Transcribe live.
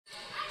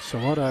So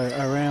Otto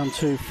around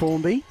to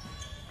Formby.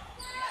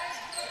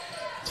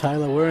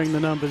 Taylor wearing the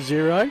number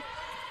 0. I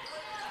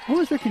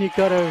always reckon you've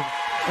got to,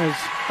 as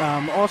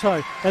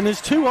Otto, and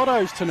there's 2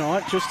 Ottos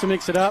tonight, just to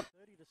mix it up.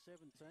 30 to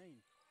 17.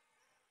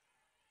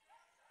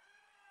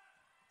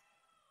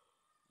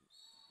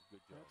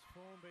 Good job. That's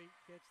Formby,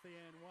 gets the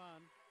and 1.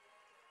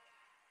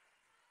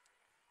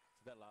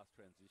 So that last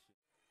transition.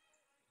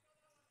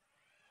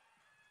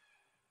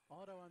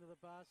 Otto under the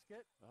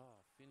basket. Ah,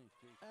 finished.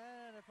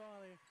 And it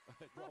finally,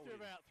 after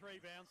about 3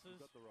 bounces.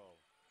 Got the roll.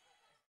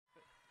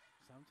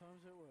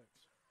 Sometimes it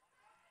works.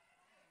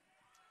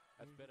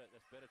 That's better.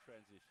 That's better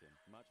transition.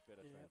 Much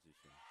better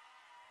transition.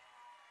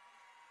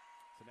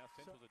 So now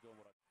Centrals are doing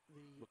what I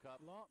look up.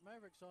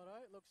 Mavericks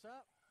Otto looks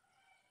up.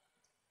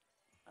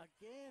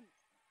 Again,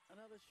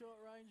 another short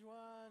range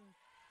one.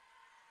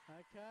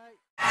 Okay.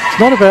 It's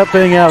not about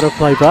being able to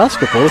play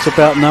basketball. It's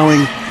about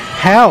knowing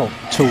how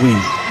to win,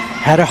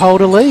 how to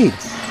hold a lead,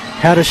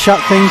 how to shut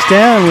things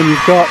down when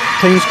you've got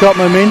teams got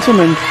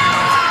momentum, and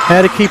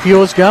how to keep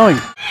yours going.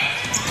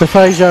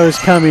 DeFajo has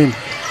come in.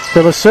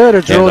 The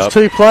Lacerda draws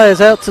 2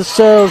 players out to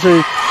Searles,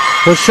 who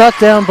was shut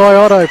down by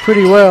Otto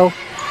pretty well.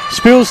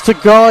 Spills to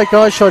Guy.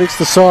 Guy shot hits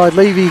the side.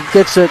 Levy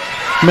gets it.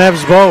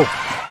 Mavs ball.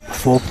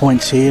 4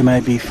 points here,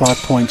 maybe 5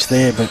 points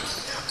there, but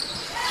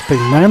it's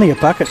been mainly a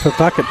bucket for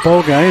bucket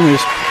ball game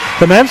as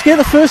the Mavs get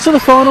the first of the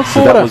final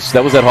quarter.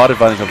 That was that height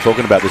advantage I'm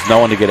talking about. There's no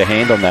one to get a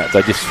hand on that.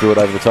 They just threw it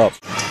over the top.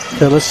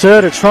 The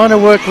Lacerda trying to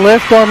work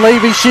left on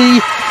Levy.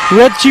 She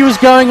was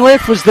going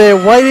left, was there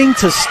waiting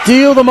to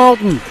steal the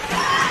Molten.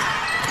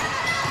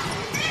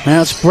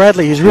 Now it's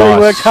Bradley. He's really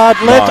worked hard.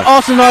 Left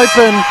Austin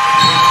open.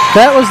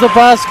 That was the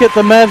basket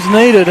the Mavs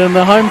needed, and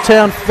the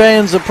hometown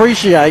fans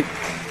appreciate.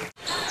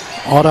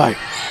 Otto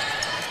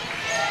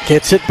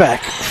gets it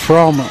back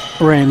from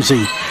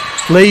Ramsey.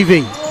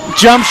 Leaving.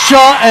 Jump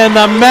shot, and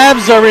the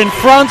Mavs are in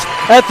front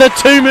at the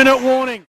 2-minute warning.